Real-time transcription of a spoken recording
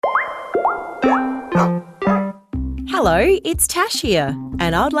Hello, it's Tash here,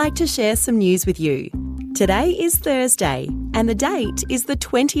 and I'd like to share some news with you. Today is Thursday, and the date is the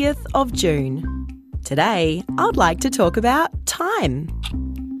 20th of June. Today, I'd like to talk about time.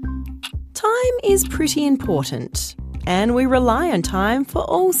 Time is pretty important, and we rely on time for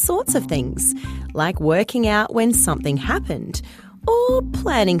all sorts of things, like working out when something happened, or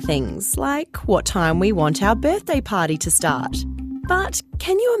planning things like what time we want our birthday party to start. But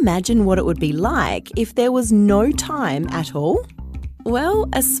can you imagine what it would be like if there was no time at all? Well,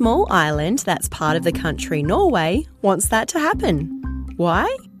 a small island that's part of the country Norway wants that to happen.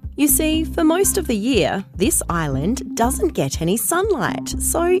 Why? You see, for most of the year, this island doesn't get any sunlight,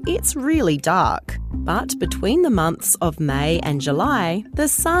 so it's really dark. But between the months of May and July, the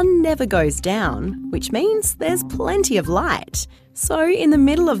sun never goes down, which means there's plenty of light. So in the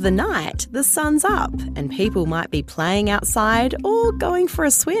middle of the night, the sun's up and people might be playing outside or going for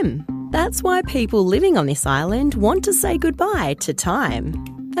a swim. That's why people living on this island want to say goodbye to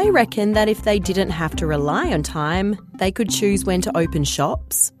time. They reckon that if they didn't have to rely on time, they could choose when to open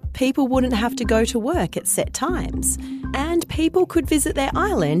shops, people wouldn't have to go to work at set times, and people could visit their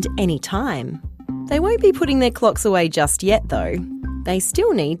island anytime. They won't be putting their clocks away just yet though. They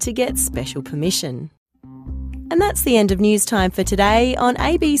still need to get special permission. And that's the end of news time for today on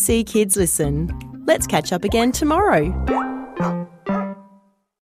ABC Kids Listen. Let's catch up again tomorrow.